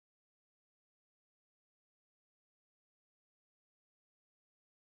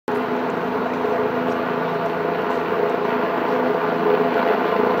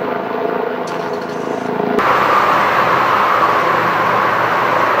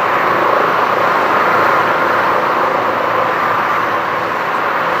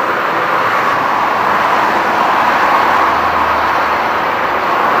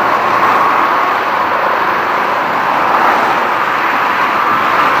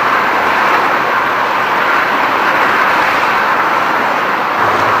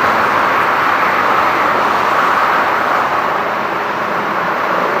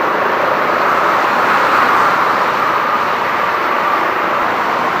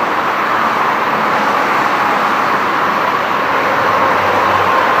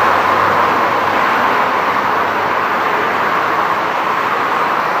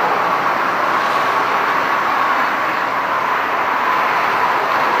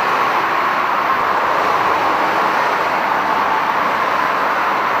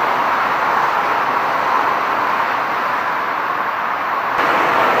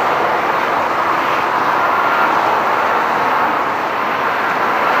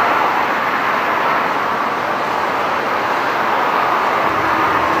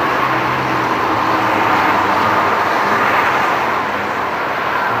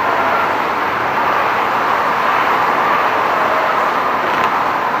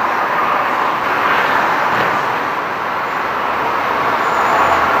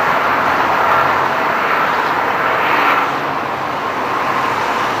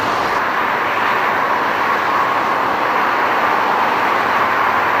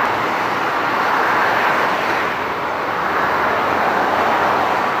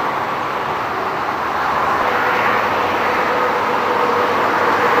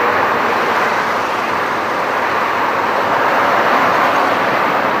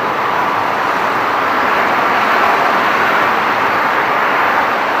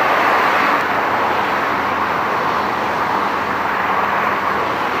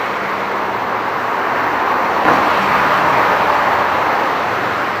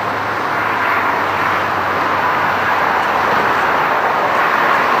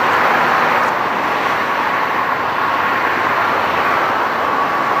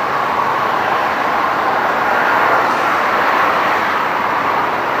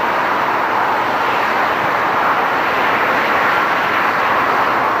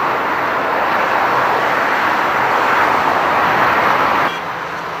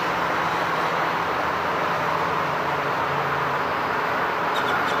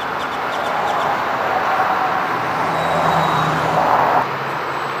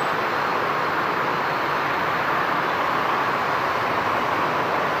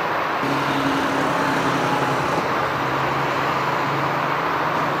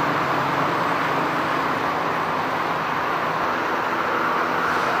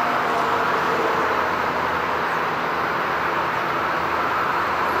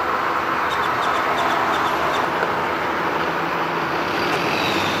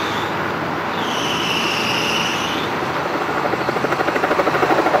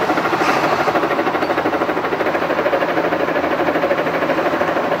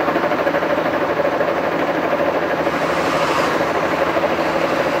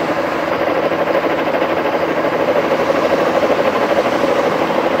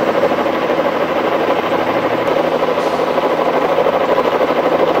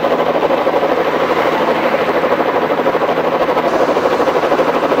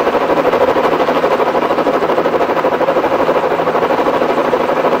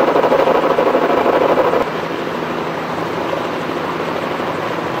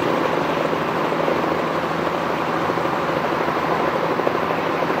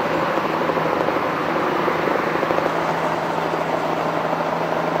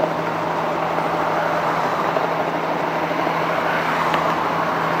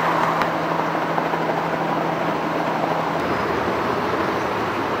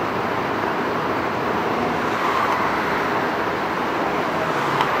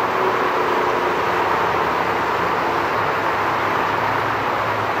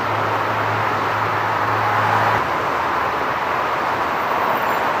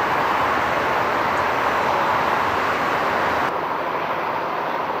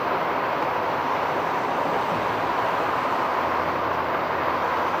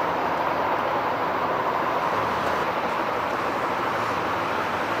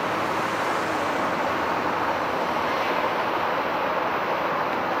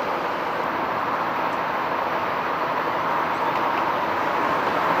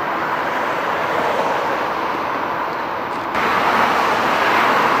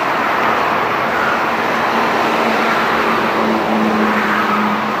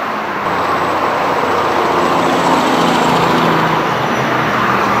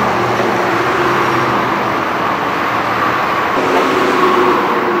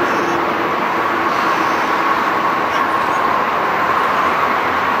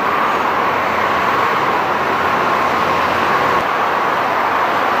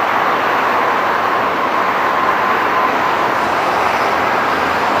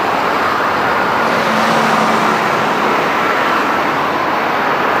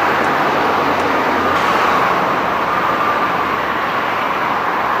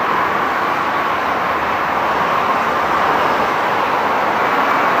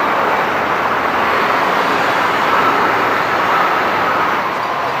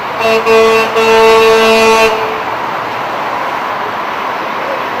Block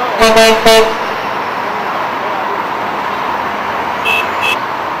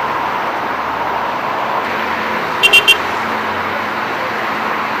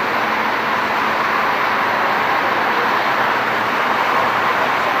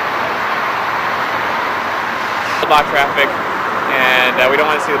traffic, and we don't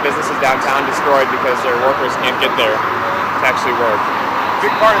want to see the businesses downtown destroyed because their workers can't get there to actually work. A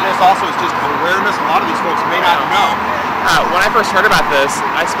big part of this also is just awareness. A lot of these folks may not know. When I first heard about this,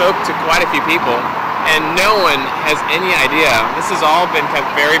 I spoke to quite a few people, and no one has any idea. This has all been kept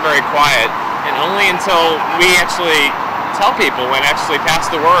very, very quiet, and only until we actually tell people and actually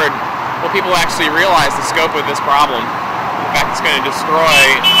pass the word will people actually realize the scope of this problem. In fact, it's going to destroy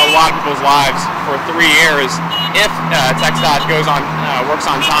a lot of people's lives for 3 years if TxDOT works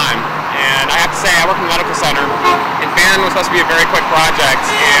on time. And I have to say, I work in the medical center, and Van was supposed to be a very quick project,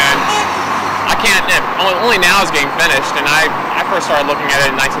 and I can't, only now is getting finished, and I first started looking at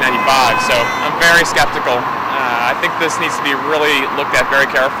it in 1995, so I'm very skeptical. I think this needs to be really looked at very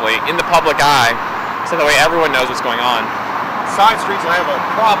carefully in the public eye, so that way everyone knows what's going on. Side streets will have a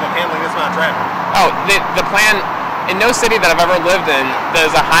problem handling this amount of traffic. Oh, the plan. In no city that I've ever lived in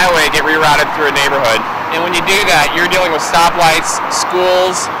does a highway get rerouted through a neighborhood. And when you do that, you're dealing with stoplights,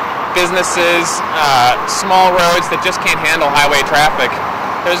 schools, businesses, small roads that just can't handle highway traffic.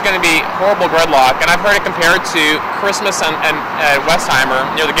 There's going to be horrible gridlock, and I've heard it compared to Christmas and Westheimer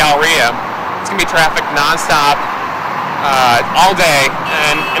near the Galleria. It's going to be traffic nonstop all day,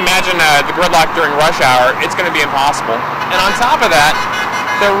 and imagine the gridlock during rush hour. It's going to be impossible. And on top of that,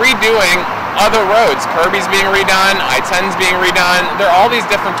 they're redoing other roads. Kirby's being redone, I-10's being redone. There are all these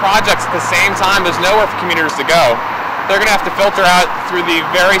different projects at the same time. There's nowhere for commuters to go. They're going to have to filter out through the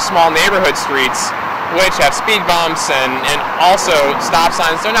very small neighborhood streets, which have speed bumps and also stop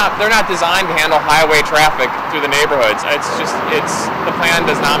signs. They're not designed to handle highway traffic through the neighborhoods. The plan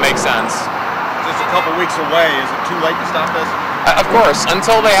does not make sense. Just a couple weeks away. Is it too late to stop this? Of course,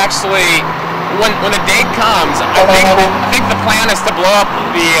 until they actually. When a date comes, I think the plan is to blow up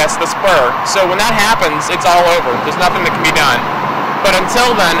the Spur. So when that happens, it's all over. There's nothing that can be done. But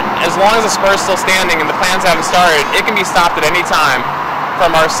until then, as long as the Spur is still standing and the plans haven't started, it can be stopped at any time.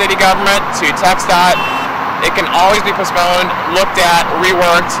 From our city government to TxDOT, it can always be postponed, looked at,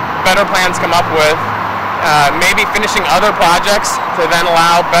 reworked, better plans come up with, maybe finishing other projects to then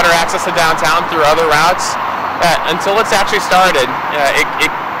allow better access to downtown through other routes. Until it's actually started,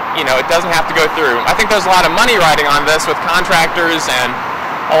 it doesn't have to go through. I think there's a lot of money riding on this with contractors, and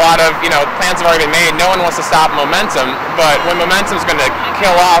a lot of plans have already been made. No one wants to stop momentum, but when momentum is going to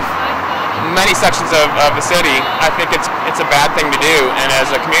kill off many sections of the city, I think it's a bad thing to do, and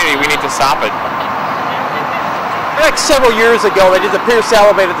as a community we need to stop it. Like several years ago, they did the Pierce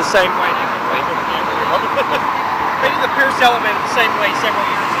elevator the same way. They did the Pierce elevator the same way several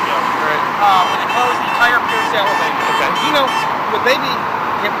years ago. Right. When they closed the entire Pierce elevator. Okay. Would they be?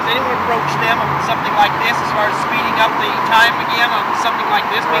 Has anyone approached them on something like this, as far as speeding up the time again on something like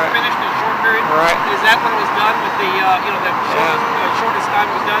this being finished in a short period? Right. Is that what was done with the shortest time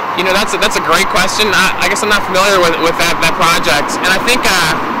it was done? That's a great question. I guess I'm not familiar with that project, and I think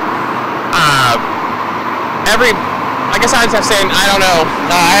I guess I'd have to say I don't know.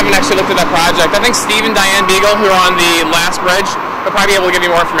 I haven't actually looked at that project. I think Steve and Diane Beagle, who are on the last bridge, will probably be able to give you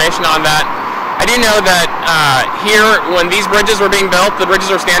more information on that. I do know that here, when these bridges were being built, the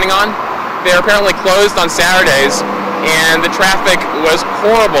bridges we're standing on, they were apparently closed on Saturdays, and the traffic was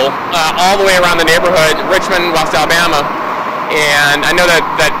horrible all the way around the neighborhood, Richmond, West Alabama. And I know that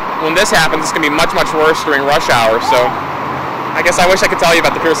when this happens, it's going to be much, much worse during rush hour. So I guess I wish I could tell you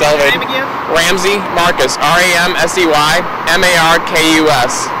about the Pierce elevator. Name again? Ramsey Marcus, Ramsey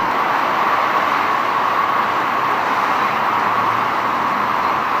Markus.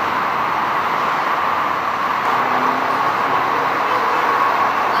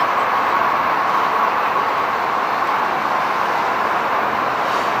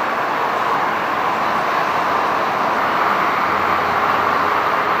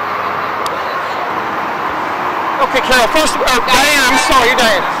 Okay, Carol, Diane, I'm sorry,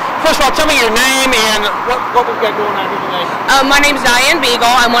 Diane. First of all, tell me your name and what we've got going on here today. My name's Diane Beagle.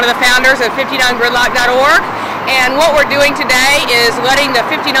 I'm one of the founders of 59gridlock.org. And what we're doing today is letting the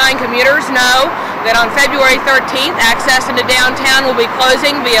 59 commuters know that on February 13th, access into downtown will be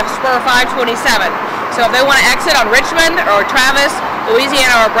closing via Spur 527. So if they want to exit on Richmond or Travis,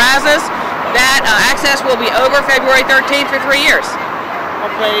 Louisiana, or Brazos, that access will be over February 13th for 3 years.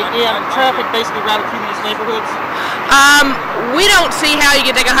 Okay, and traffic basically routed through these neighborhoods? We don't see how you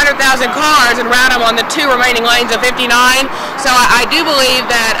can take 100,000 cars and route them on the 2 remaining lanes of 59. So I do believe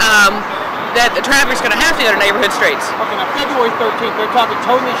that that the traffic's going to have to go to neighborhood streets. Okay, now February 13th, they're talking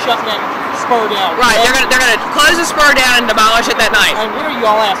totally shutting that spur down. Right, they're going to close the spur down and demolish it that night. And what are you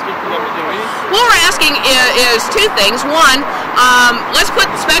all asking for them to do? What we're asking is 2 things. One, let's quit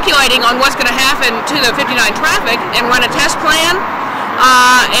speculating on what's going to happen to the 59 traffic and run a test plan.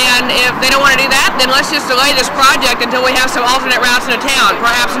 And if they don't want to do that, then let's just delay this project until we have some alternate routes into town,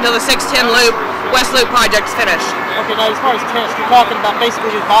 perhaps until the 610 loop, West Loop project is finished. Okay, now as far as tests, you're talking about basically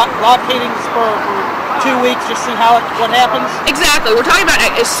just blockading the spur for 2 weeks, just see what happens? Exactly. We're talking about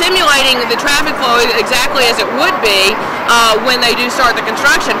simulating the traffic flow exactly as it would be when they do start the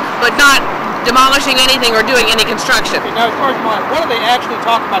construction, but not demolishing anything or doing any construction. Okay, now as far as what are they actually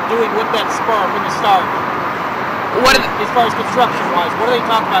talking about doing with that spur when they start? As far as construction-wise, what are they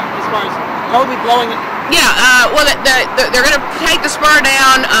talking about as far as totally blowing it? Yeah, well, they're going to take the spur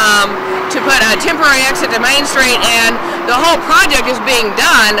down to put a temporary exit to Main Street, and the whole project is being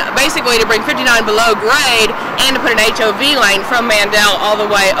done basically to bring 59 below grade and to put an HOV lane from Mandel all the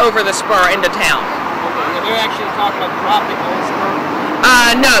way over the spur into town. Okay, and they're actually talking about dropping the whole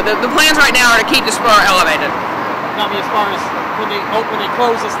spur? No, the plans right now are to keep the spur elevated. I mean, as far as when they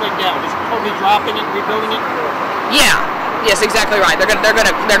close this thing down, just totally dropping it, rebuilding it? Yeah. Yes, exactly right. They're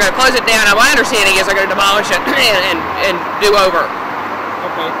gonna close it down. Now, my understanding is they're gonna demolish it and do over.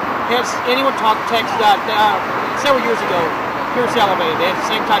 Okay. Has anyone talked to TxDOT several years ago? Pierce Elevated. They had the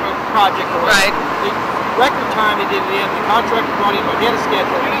same type of project. Right. The record time they did it in. The contractor brought in ahead of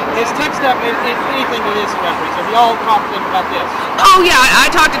schedule. Has TxDOT anything to this reference? Have you all talked to them about this? Oh yeah,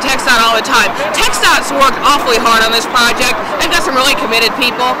 I talk to TxDOT all the time. TxDOT's worked awfully hard on this project. They've got some really committed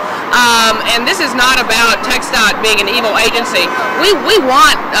people. And this is not about TxDOT being an evil agency. We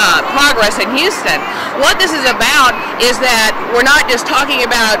want progress in Houston. What this is about is that we're not just talking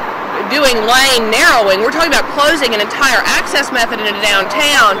about doing lane narrowing. We're talking about closing an entire access method into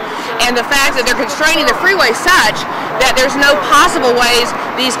downtown, and the fact that they're constraining the freeway such that there's no possible ways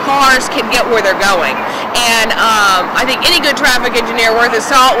these cars can get where they're going. And I think any good traffic engineer worth his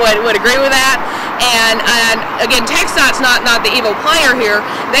salt would agree with that. And again, TxDOT's not the evil player here.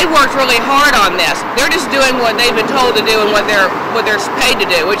 They've worked really hard on this. They're just doing what they've been told to do and what they're paid to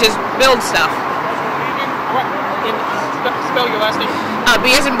do, which is build stuff. Spell your last name.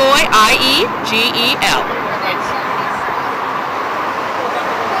 B as in boy, I-E-G-E-L. Thanks.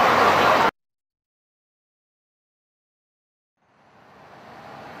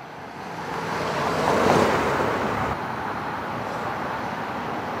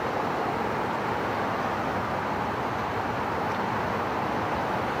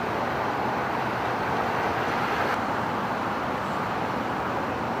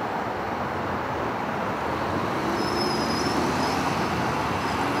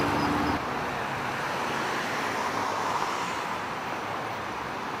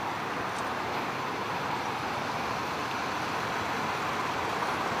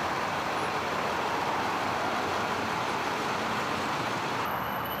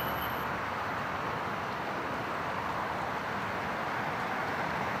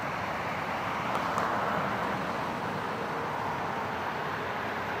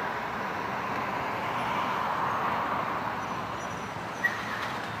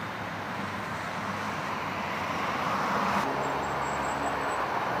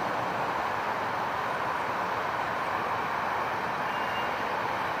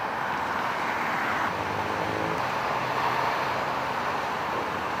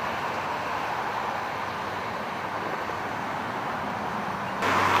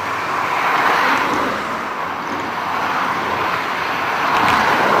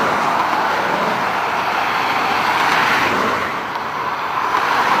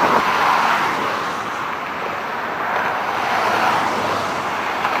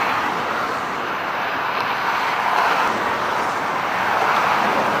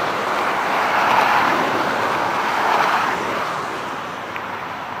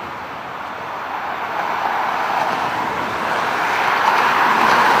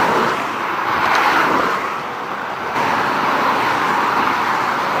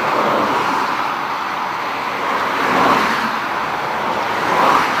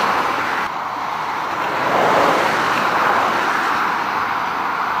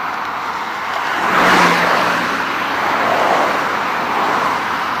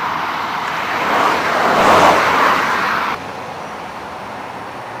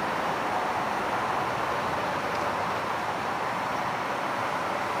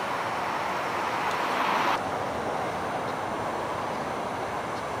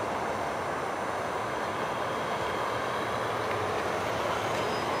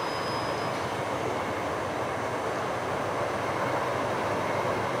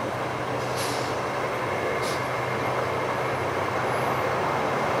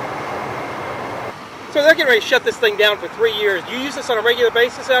 So they're getting ready to shut this thing down for 3 years. Do you use this on a regular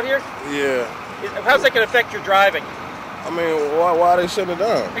basis out here? Yeah. How's that going to affect your driving? I mean, why are they shutting it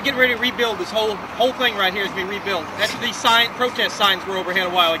down? They're getting ready to rebuild this whole thing right here is being rebuilt. That's what these protest signs were overhead a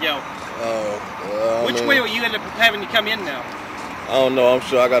while ago. Which way will you end up having to come in now? I don't know. I'm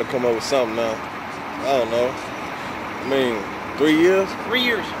sure I got to come up with something now. I don't know. I mean, 3 years? 3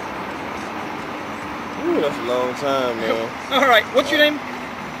 years. Ooh, that's a long time, man. All right. What's your name?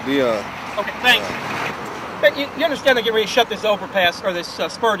 Dion. Okay, thanks. But you understand they're getting ready to shut this overpass or this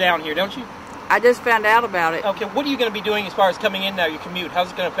spur down here, don't you? I just found out about it. Okay, what are you going to be doing as far as coming in now, your commute?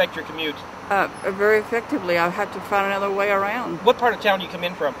 How's it going to affect your commute? Very effectively. I'll have to find another way around. What part of town do you come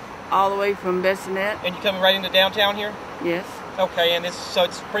in from? All the way from Bessinet. And you coming right into downtown here? Yes. Okay, and so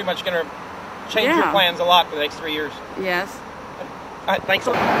it's pretty much going to change your plans a lot for the next 3 years. Yes. All right, thanks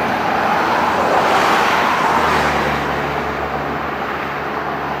a lot.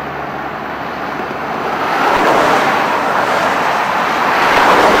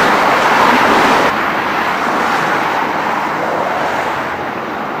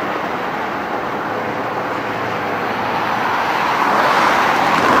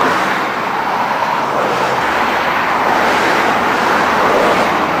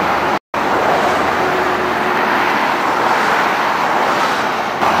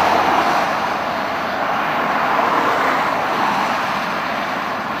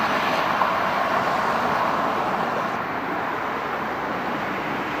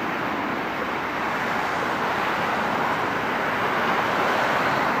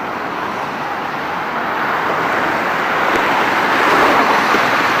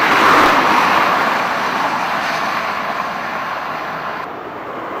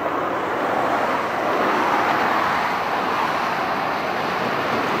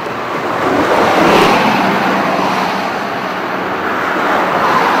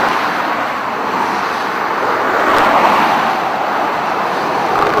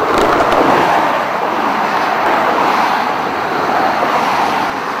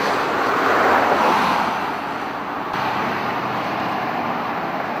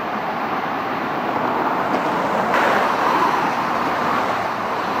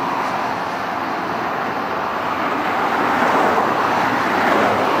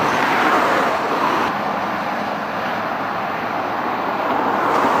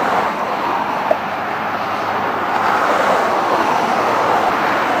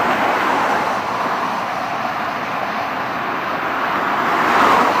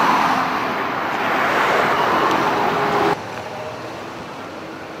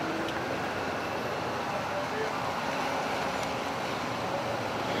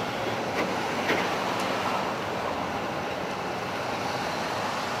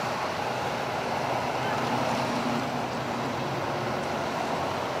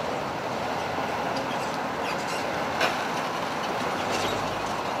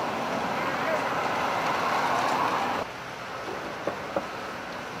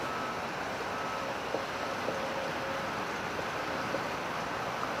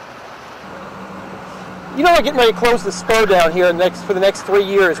 You know they're getting ready to close the spur down here for the next 3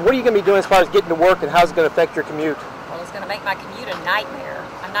 years. What are you going to be doing as far as getting to work, and how's it going to affect your commute? Well, it's going to make my commute a nightmare.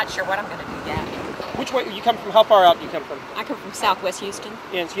 I'm not sure what I'm going to do yet. Which way you come from? How far out do you come from? I come from Southwest Houston.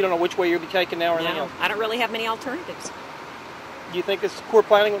 Yeah, so you don't know which way you'll be taking now or anything else? I don't really have many alternatives. Do you think this is poor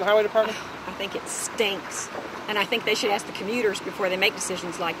planning with the highway department? I think it stinks. And I think they should ask the commuters before they make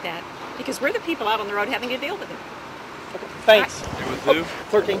decisions like that. Because we're the people out on the road having to deal with it. Okay, thanks. You with who?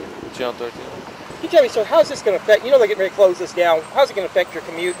 13. Channel 13. Can you tell me, sir, how's this going to affect, you know they're getting ready to close this down, how's it going to affect your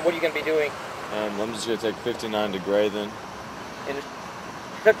commute, and what are you going to be doing? I'm just going to take 59 to Gray then. And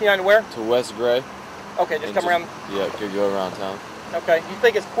 59 to where? To West Gray. Okay, just come around. Yeah, could go around town. Okay, you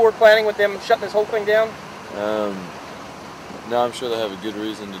think it's poor planning with them shutting this whole thing down? No, I'm sure they have a good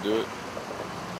reason to do it.